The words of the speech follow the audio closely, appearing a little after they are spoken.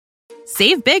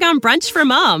Save big on brunch for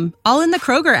mom, all in the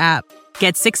Kroger app.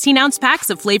 Get 16-ounce packs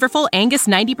of flavorful Angus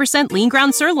 90% lean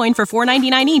ground sirloin for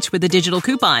 $4.99 each with a digital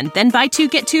coupon. Then buy 2,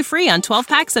 get 2 free on 12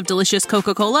 packs of delicious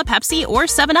Coca-Cola, Pepsi, or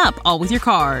 7-Up, all with your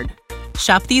card.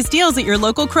 Shop these deals at your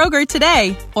local Kroger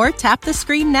today, or tap the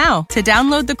screen now to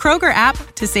download the Kroger app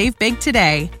to save big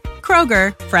today.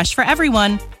 Kroger, fresh for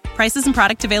everyone. Prices and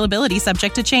product availability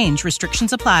subject to change.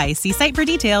 Restrictions apply. See site for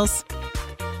details.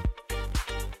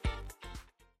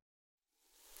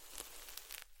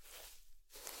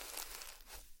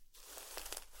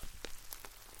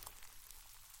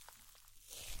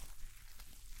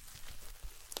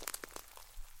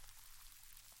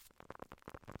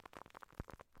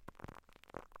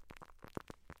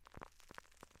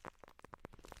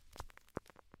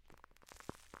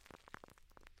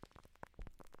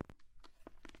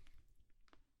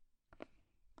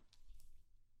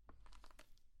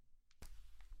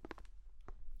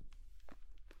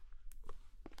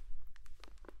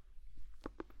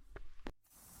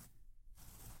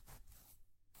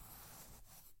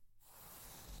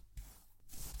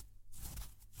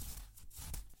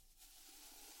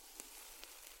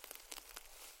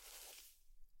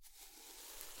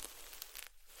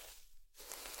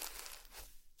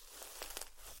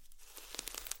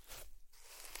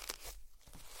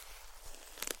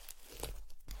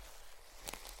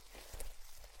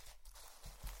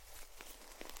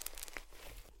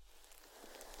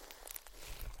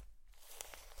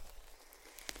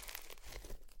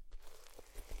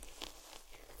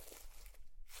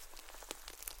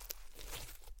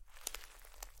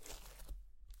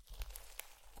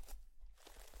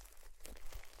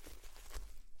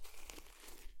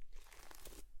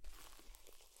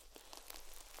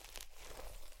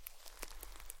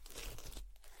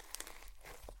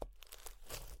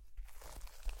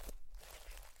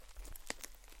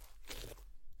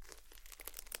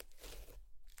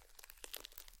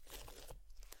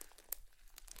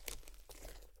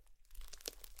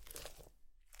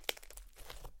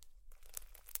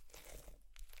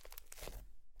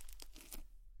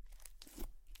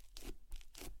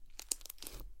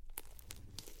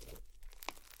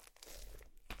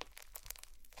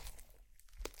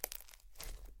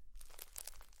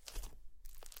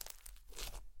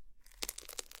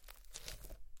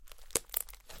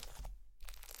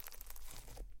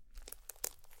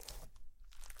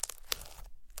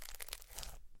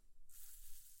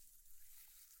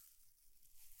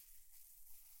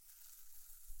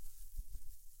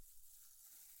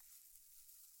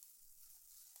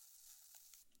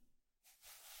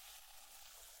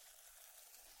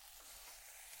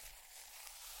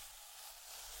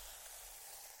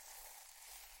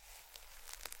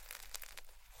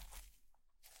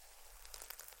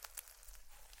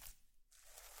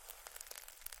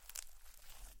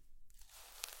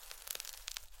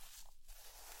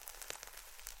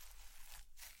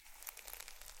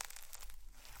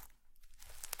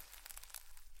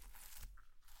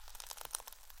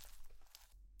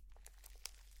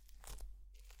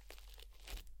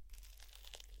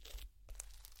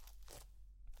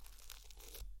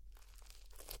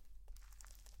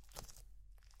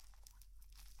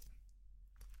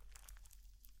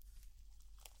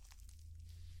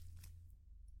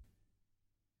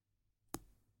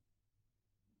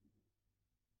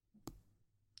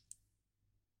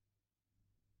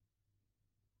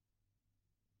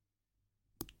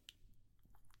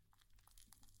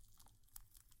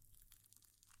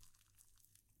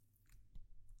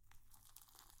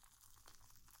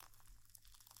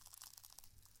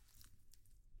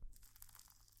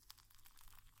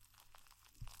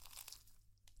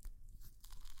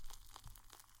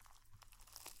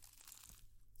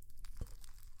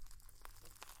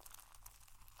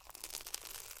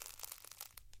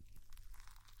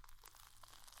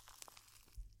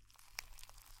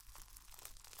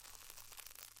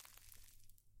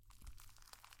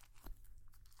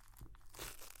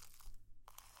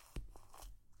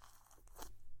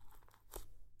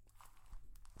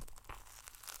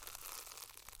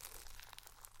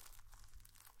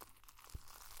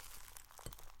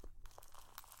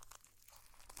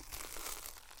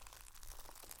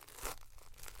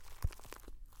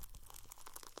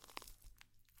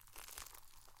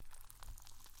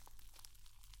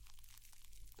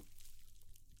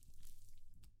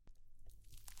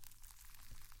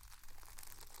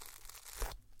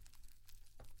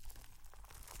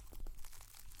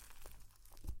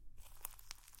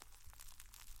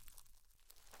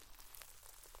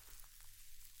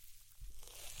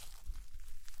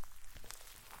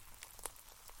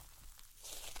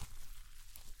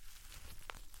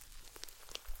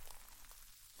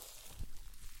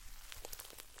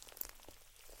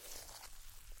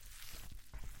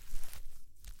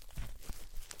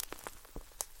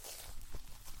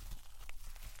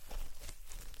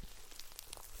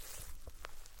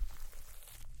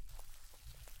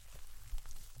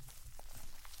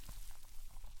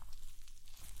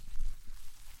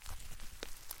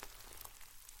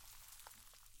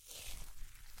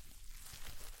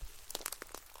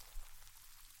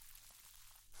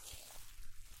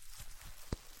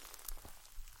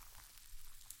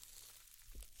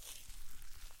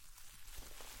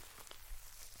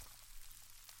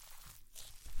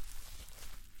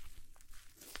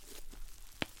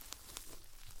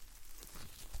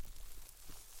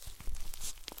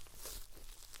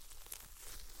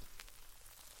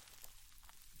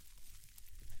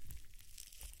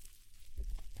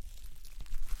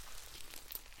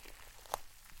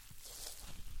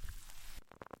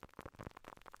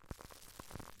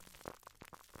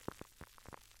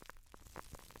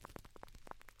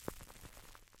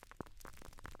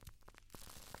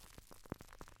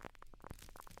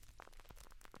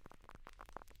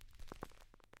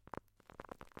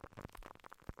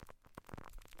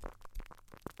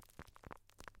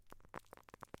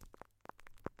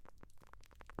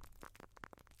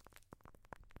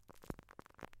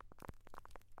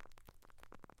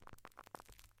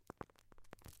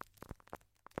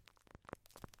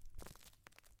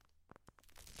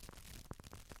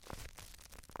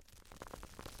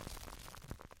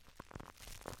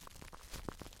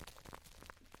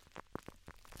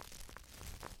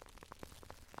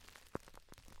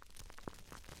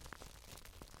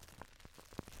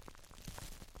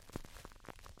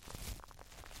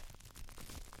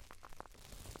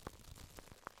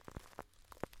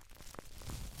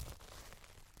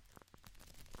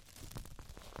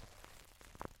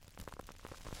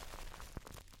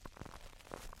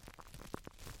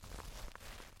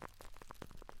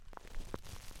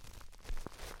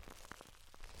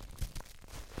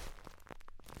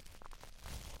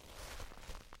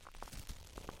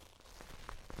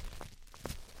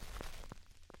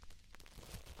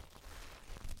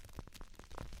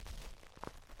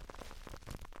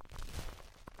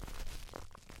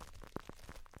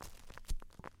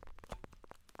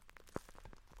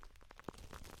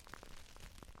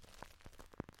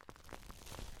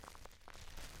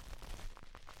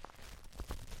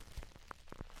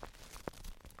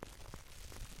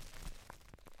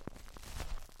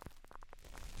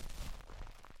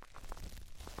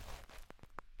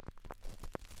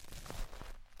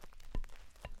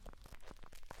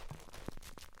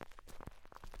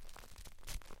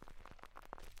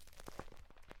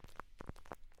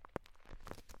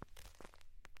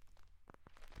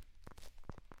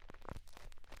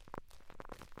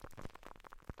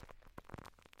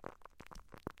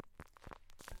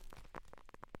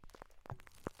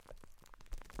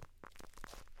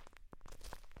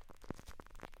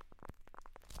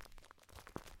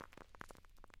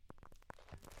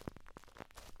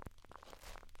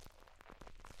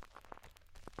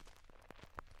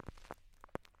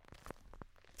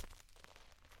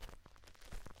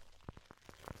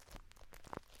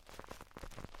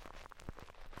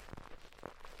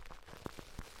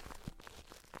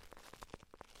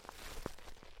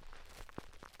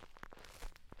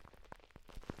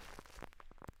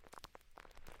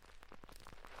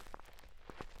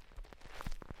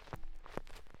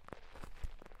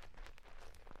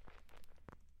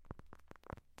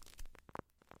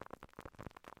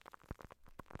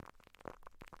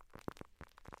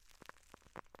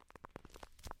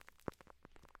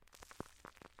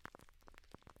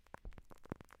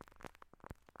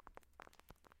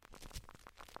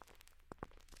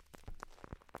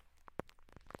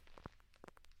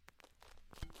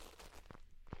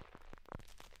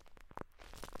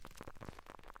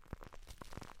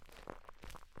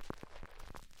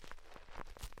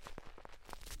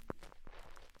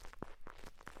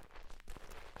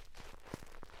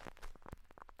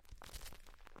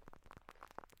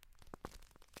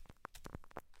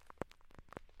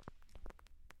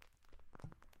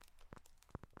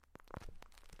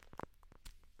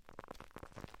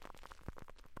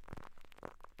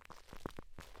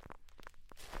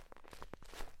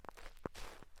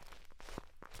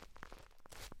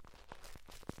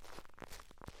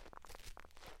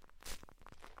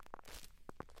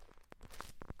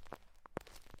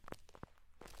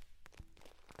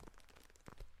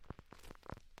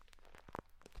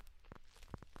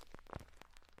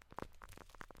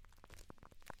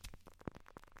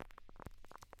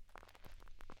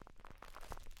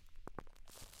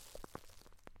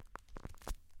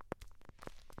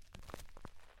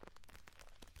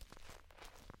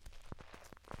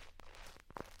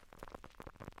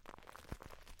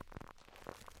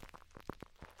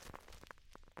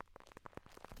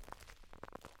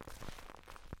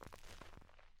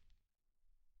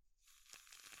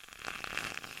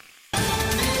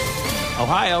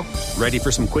 Ohio. Ready for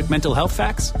some quick mental health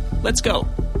facts? Let's go.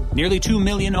 Nearly 2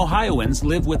 million Ohioans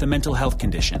live with a mental health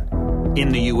condition.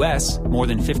 In the U.S., more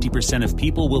than 50% of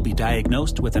people will be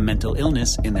diagnosed with a mental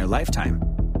illness in their lifetime.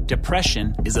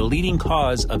 Depression is a leading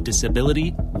cause of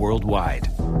disability worldwide.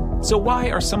 So why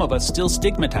are some of us still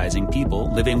stigmatizing people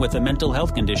living with a mental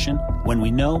health condition when we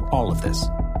know all of this?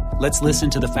 Let's listen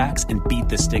to the facts and beat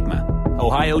the stigma.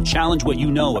 Ohio, challenge what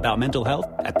you know about mental health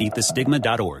at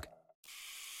beatthestigma.org.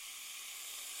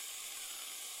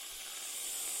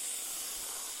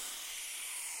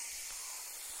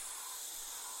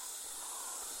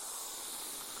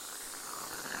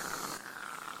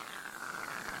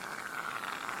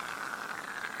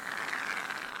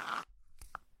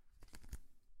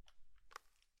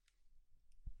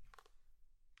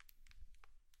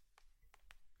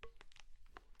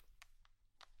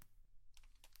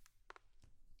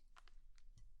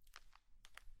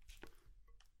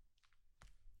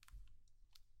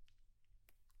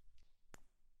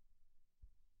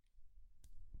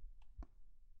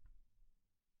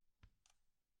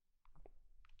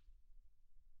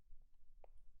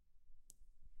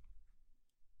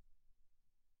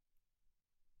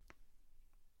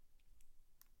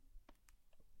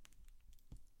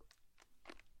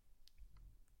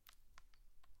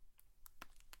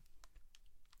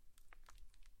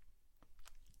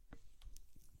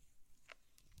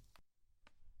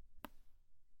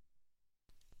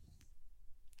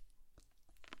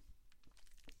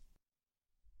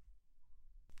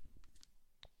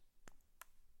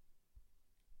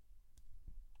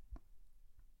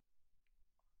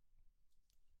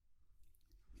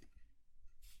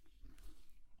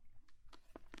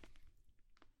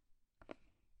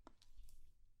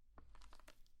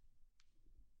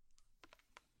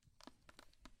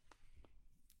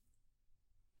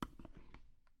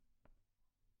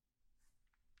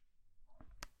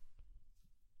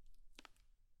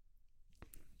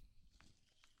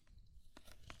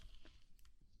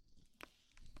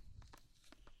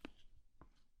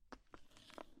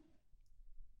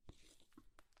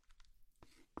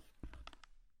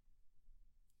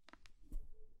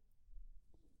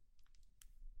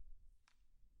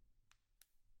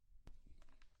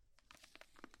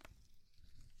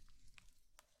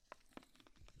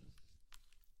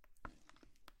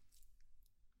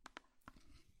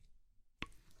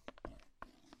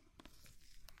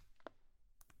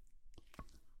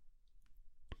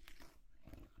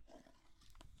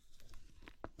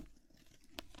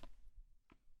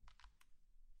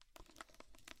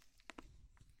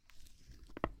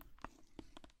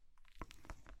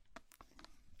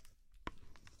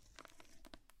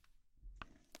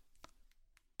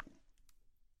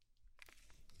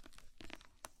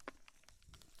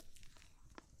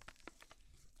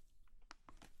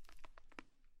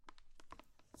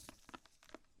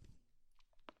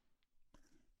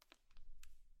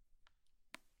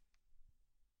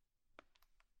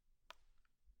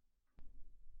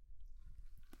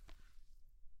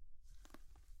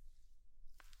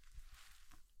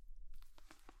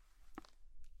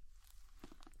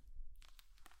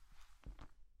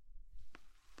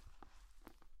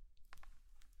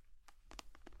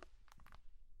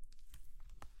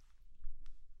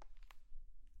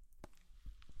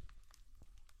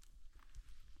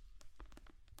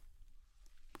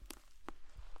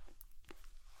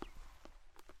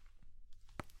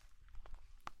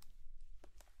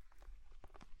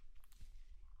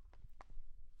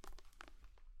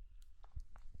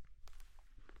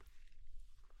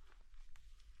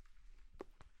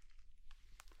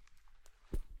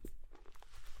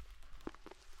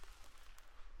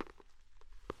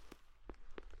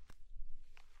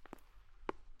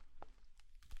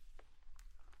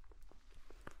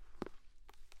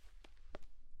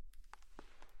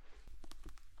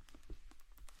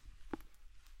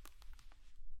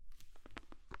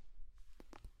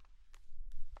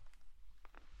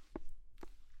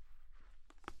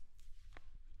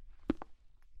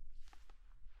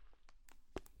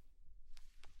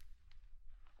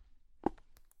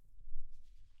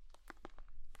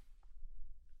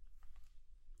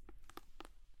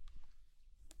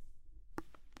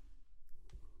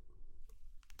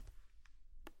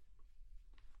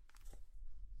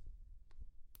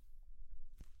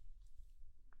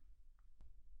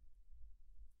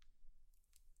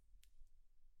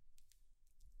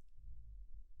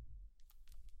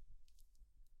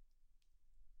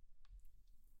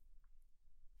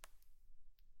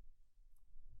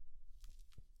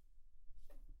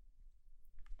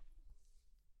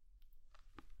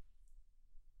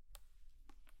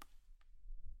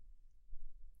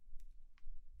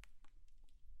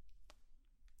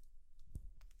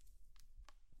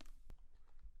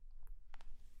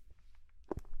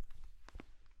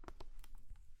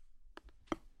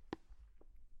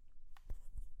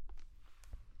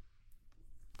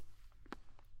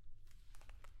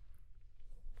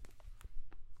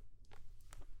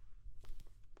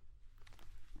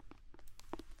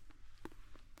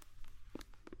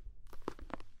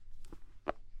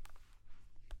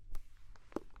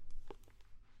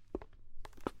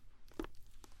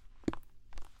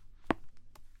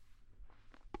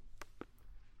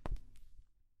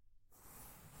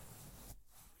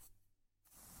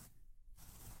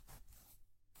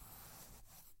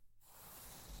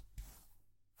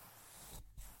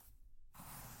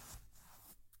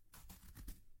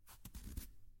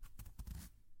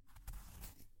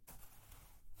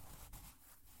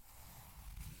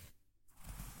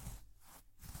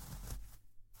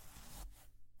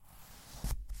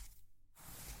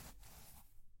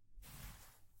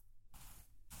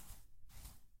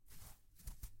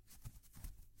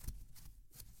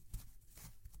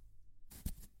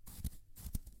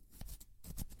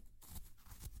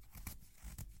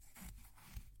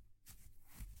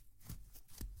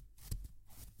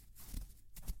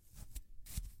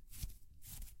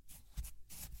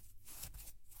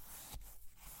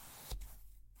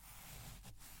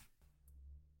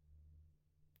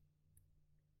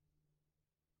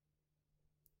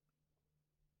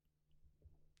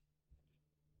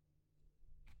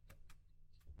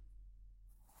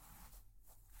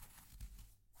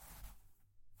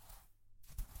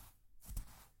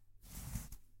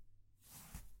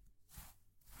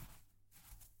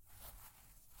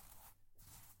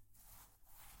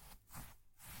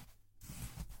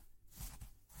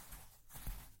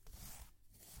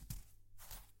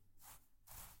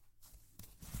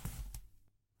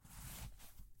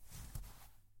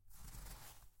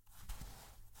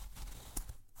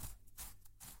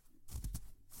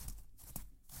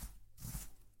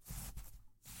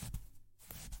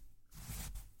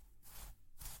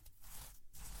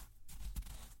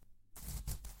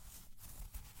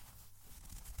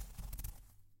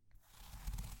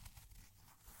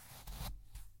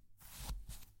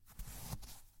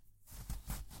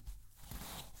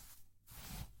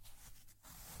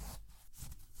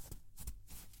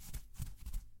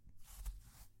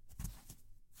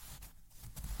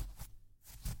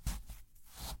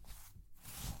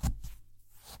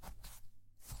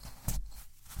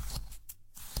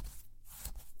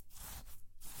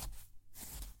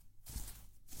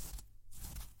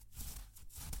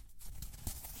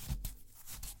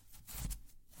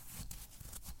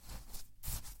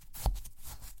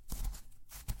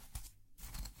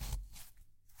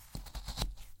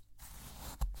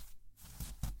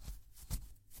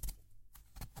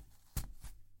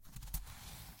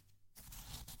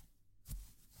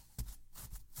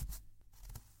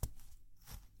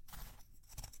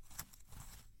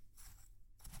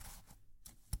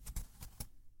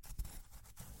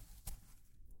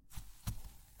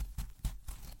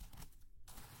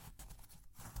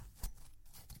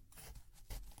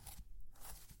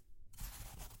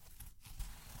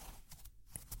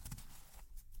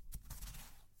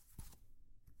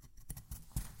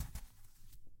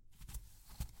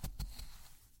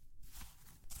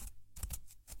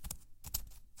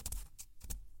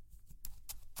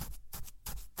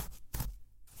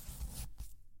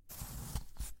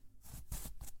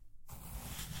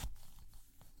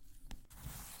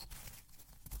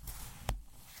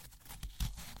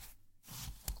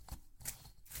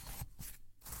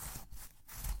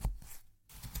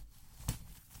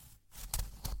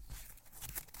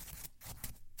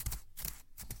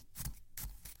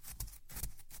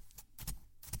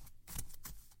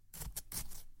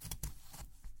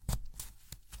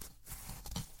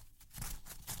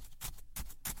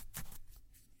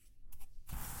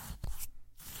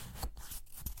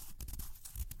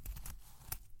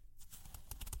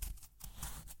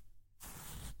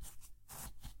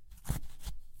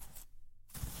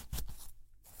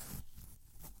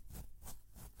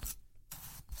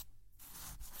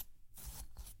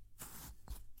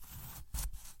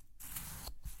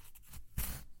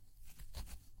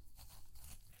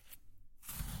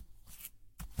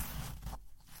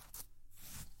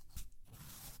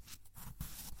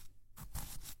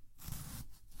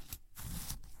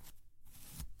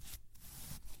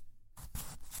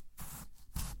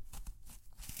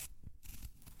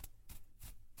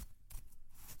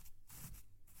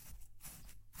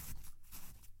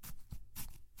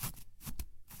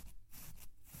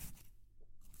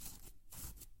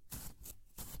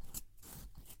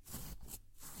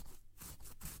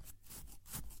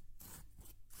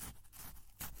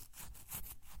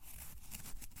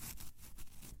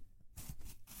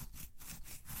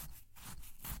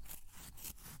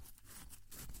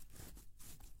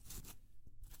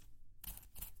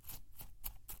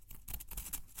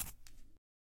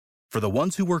 For the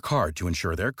ones who work hard to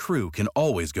ensure their crew can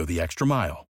always go the extra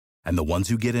mile, and the ones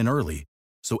who get in early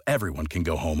so everyone can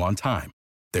go home on time,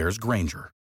 there's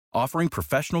Grainger, offering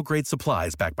professional-grade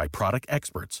supplies backed by product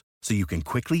experts so you can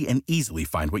quickly and easily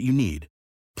find what you need.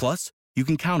 Plus, you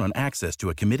can count on access to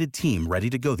a committed team ready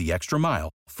to go the extra mile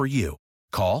for you.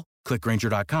 Call, click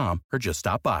Grainger.com, or just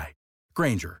stop by.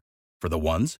 Grainger, for the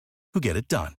ones who get it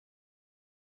done.